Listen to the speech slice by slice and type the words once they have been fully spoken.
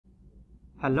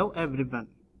Hello everyone,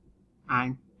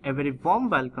 and a very warm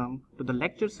welcome to the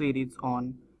lecture series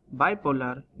on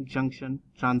bipolar junction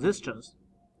transistors.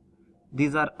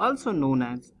 These are also known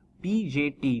as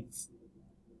BJTs.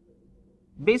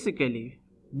 Basically,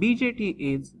 BJT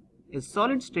is a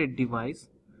solid-state device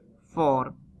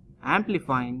for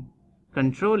amplifying,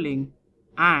 controlling,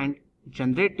 and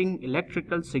generating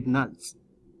electrical signals.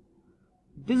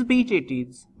 This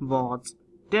BJT was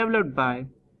developed by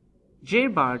J.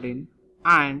 Bardeen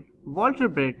and Walter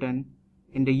Brattain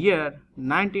in the year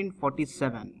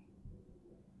 1947.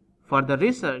 Further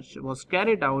research was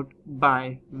carried out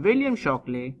by William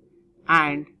Shockley,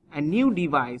 and a new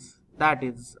device, that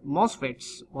is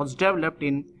MOSFETs, was developed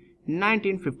in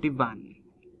 1951.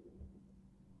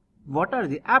 What are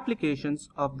the applications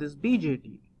of this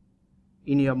BJT?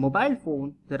 In your mobile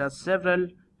phone, there are several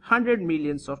hundred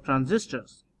millions of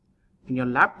transistors. In your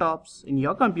laptops, in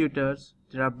your computers,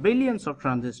 there are billions of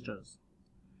transistors.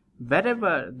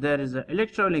 Wherever there is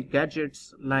electronic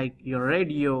gadgets like your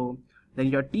radio, then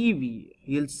your TV,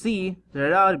 you'll see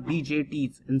there are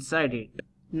BJTs inside it.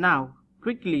 Now,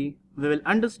 quickly, we will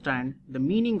understand the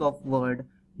meaning of word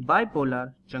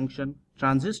bipolar junction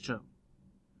transistor.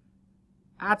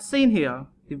 As seen here,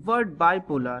 the word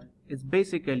bipolar is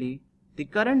basically the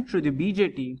current through the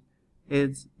BJT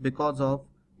is because of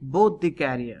both the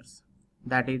carriers,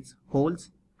 that is holes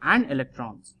and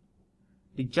electrons.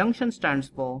 The junction stands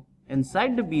for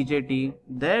inside the BJT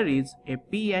there is a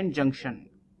PN junction,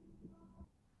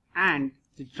 and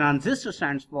the transistor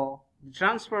stands for the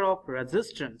transfer of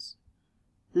resistance.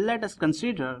 Let us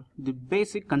consider the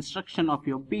basic construction of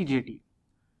your BJT.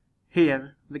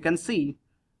 Here we can see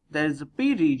there is a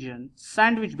P region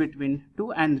sandwiched between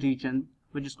two N regions,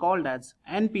 which is called as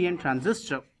NPN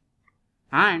transistor,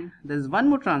 and there is one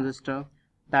more transistor,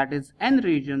 that is N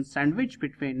region sandwiched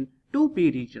between two P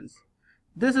regions.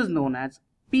 This is known as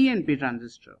PNP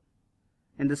transistor.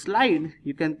 In the slide,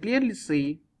 you can clearly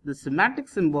see the schematic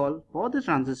symbol for the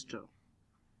transistor.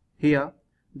 Here,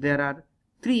 there are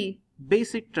three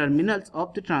basic terminals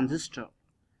of the transistor,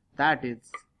 that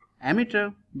is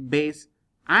emitter, base,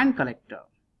 and collector.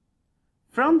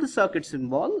 From the circuit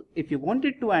symbol, if you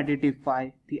wanted to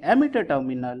identify the emitter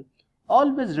terminal,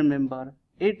 always remember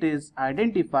it is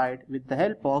identified with the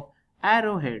help of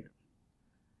arrowhead.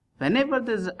 Whenever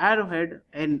there is an arrowhead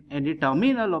in any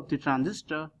terminal of the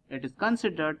transistor, it is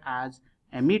considered as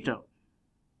emitter.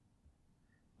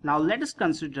 Now let us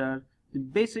consider the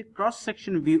basic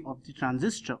cross-section view of the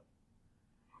transistor.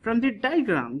 From the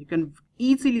diagram, you can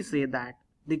easily say that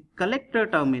the collector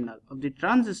terminal of the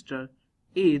transistor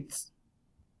is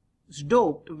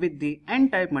doped with the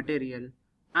N-type material,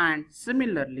 and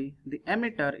similarly the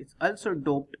emitter is also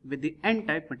doped with the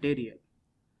N-type material.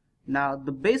 Now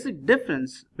the basic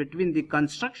difference between the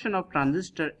construction of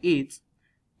transistor is,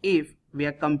 if we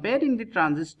are comparing the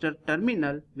transistor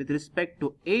terminal with respect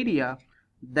to area,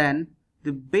 then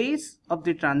the base of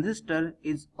the transistor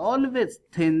is always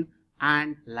thin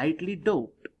and lightly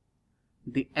doped.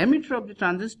 The emitter of the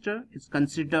transistor is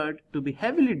considered to be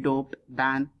heavily doped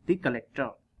than the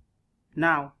collector.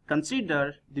 Now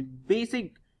consider the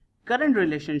basic current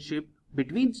relationship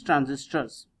between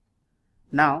transistors.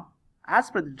 Now,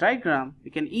 as per the diagram, we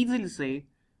can easily say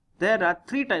there are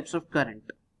three types of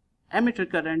current: emitter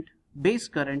current, base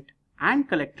current, and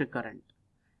collector current.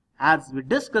 As we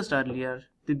discussed earlier,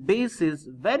 the base is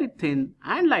very thin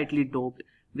and lightly doped.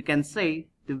 We can say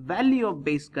the value of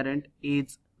base current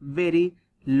is very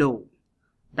low,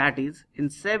 that is in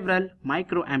several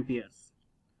microamperes.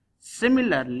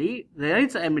 Similarly, there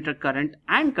is emitter current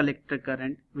and collector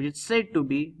current, which is said to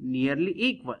be nearly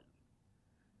equal.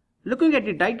 Looking at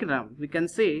the diagram, we can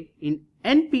say in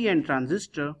NPN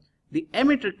transistor, the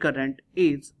emitter current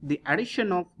is the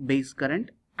addition of base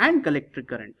current and collector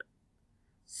current.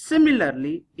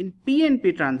 Similarly, in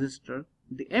PNP transistor,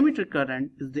 the emitter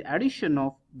current is the addition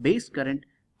of base current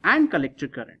and collector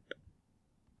current.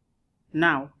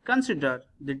 Now consider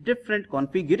the different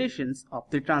configurations of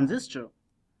the transistor.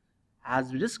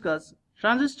 As we discussed,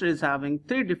 transistor is having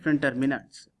three different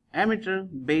terminals: emitter,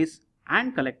 base,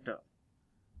 and collector.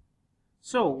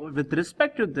 So with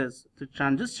respect to this, the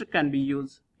transistor can be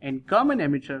used in common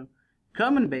emitter,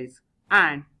 common base,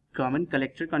 and common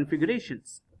collector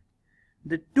configurations.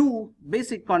 The two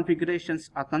basic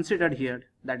configurations are considered here,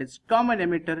 that is common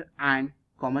emitter and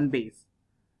common base.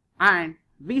 And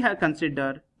we have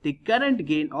considered the current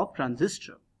gain of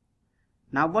transistor.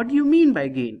 Now what do you mean by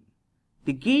gain?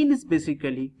 The gain is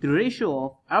basically the ratio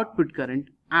of output current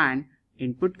and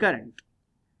input current.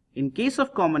 In case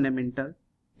of common emitter,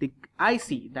 the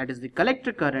IC, that is the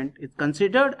collector current, is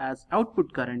considered as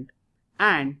output current,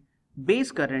 and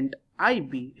base current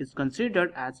IB is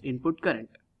considered as input current.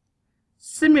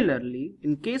 Similarly,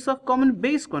 in case of common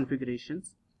base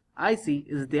configurations, IC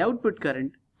is the output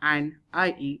current and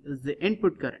IE is the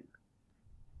input current.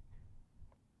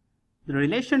 The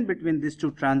relation between these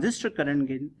two transistor current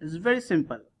gain is very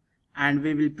simple, and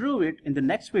we will prove it in the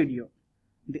next video.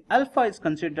 The alpha is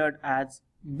considered as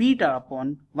beta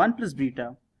upon 1 plus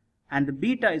beta, and the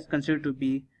beta is considered to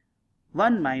be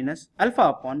 1 minus alpha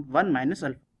upon 1 minus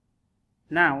alpha.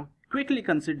 Now, quickly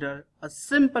consider a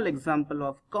simple example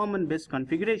of common base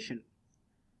configuration.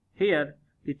 Here,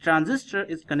 the transistor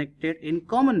is connected in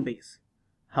common base.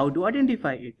 How to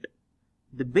identify it?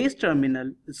 The base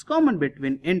terminal is common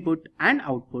between input and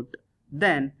output.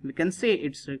 Then we can say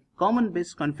it's a common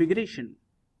base configuration.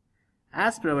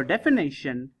 As per our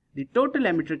definition, the total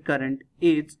emitter current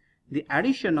is the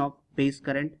addition of base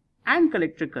current and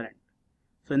collector current.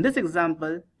 So in this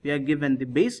example, we are given the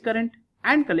base current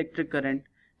and collector current,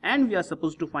 and we are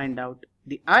supposed to find out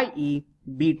the IE,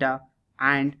 beta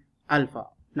and alpha.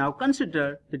 Now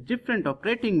consider the different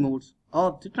operating modes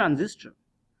of the transistor.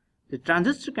 The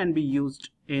transistor can be used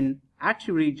in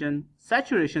active region,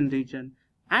 saturation region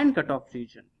and cutoff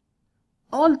region.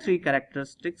 All three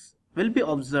characteristics will be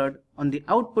observed on the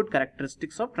output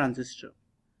characteristics of transistor.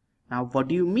 Now what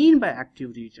do you mean by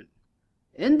active region?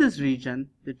 In this region,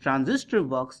 the transistor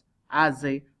works as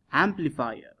an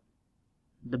amplifier.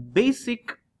 The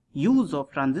basic use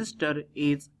of transistor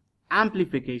is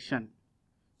amplification.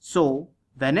 So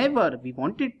whenever we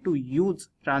wanted to use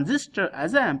transistor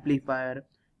as an amplifier,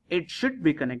 it should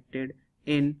be connected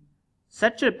in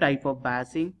such a type of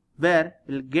biasing where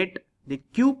we'll get the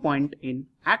Q point in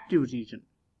active region.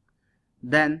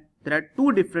 Then there are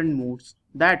two different modes,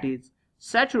 that is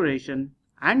saturation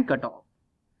and cutoff.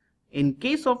 In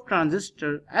case of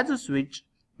transistor as a switch,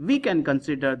 we can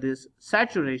consider this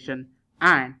saturation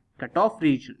and cutoff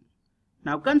region.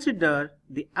 Now consider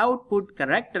the output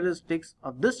characteristics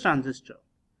of this transistor.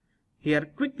 Here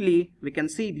quickly we can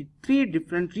see the three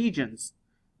different regions.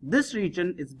 This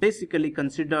region is basically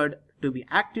considered to be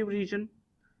active region.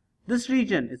 This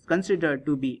region is considered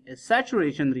to be a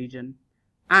saturation region,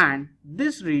 and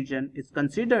this region is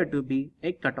considered to be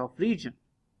a cutoff region.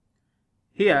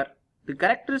 Here the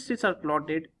characteristics are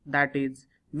plotted, that is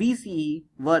VCE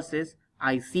versus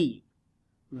IC,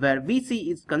 where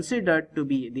VC is considered to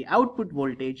be the output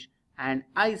voltage and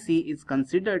IC is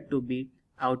considered to be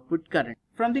output current.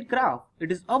 From the graph,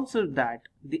 it is observed that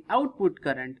the output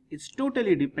current is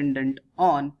totally dependent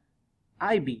on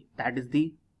IB, that is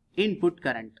the input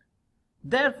current.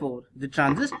 Therefore, the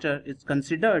transistor is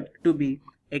considered to be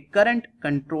a current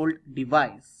controlled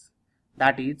device.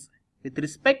 That is, with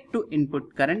respect to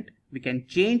input current, we can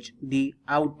change the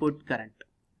output current.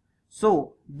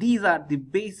 So, these are the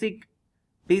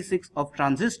basics of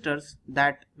transistors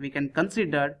that we can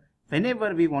consider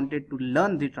whenever we wanted to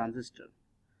learn the transistor.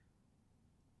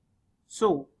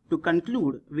 So, to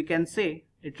conclude, we can say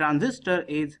a transistor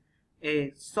is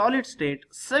a solid state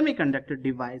semiconductor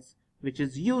device which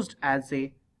is used as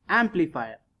an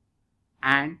amplifier,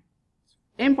 and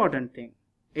important thing,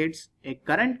 it's a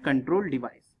current control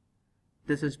device.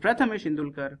 This is Prathamesh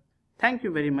Indulkar. Thank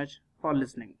you very much for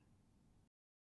listening.